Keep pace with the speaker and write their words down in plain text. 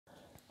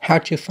how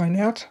to find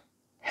out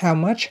how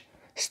much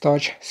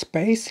storage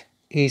space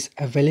is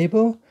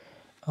available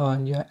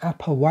on your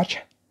Apple Watch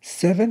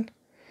 7.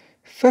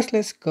 First,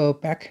 let's go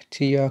back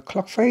to your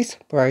clock face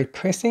by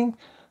pressing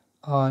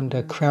on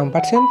the crown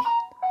button.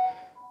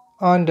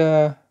 On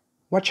the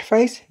watch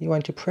face, you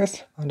want to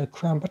press on the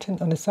crown button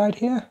on the side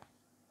here.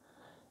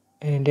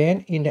 And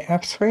then in the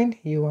app screen,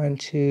 you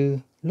want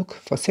to look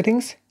for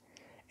settings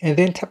and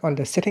then tap on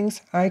the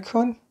settings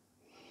icon.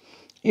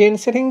 In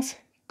settings,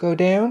 go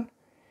down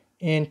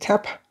and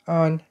tap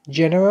on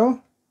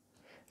general,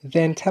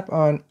 then tap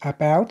on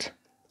about.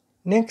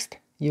 Next,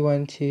 you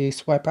want to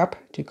swipe up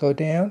to go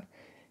down.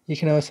 You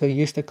can also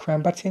use the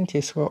crown button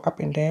to scroll up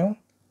and down.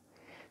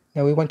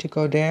 Now we want to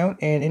go down,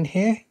 and in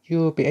here you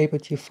will be able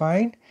to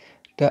find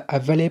the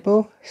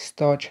available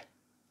storage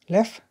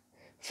left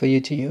for you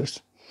to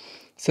use.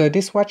 So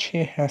this watch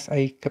here has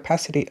a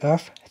capacity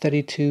of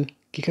 32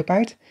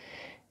 gigabytes,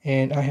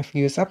 and I have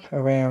used up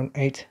around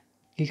 8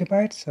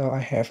 gigabytes, so I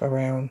have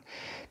around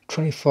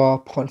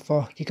 24.4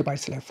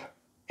 gigabytes left.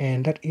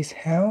 And that is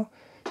how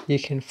you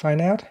can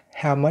find out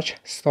how much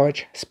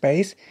storage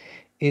space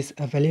is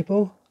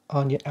available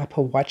on your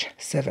Apple Watch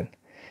 7.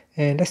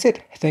 And that's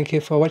it. Thank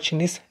you for watching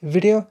this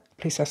video.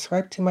 Please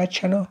subscribe to my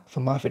channel for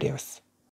more videos.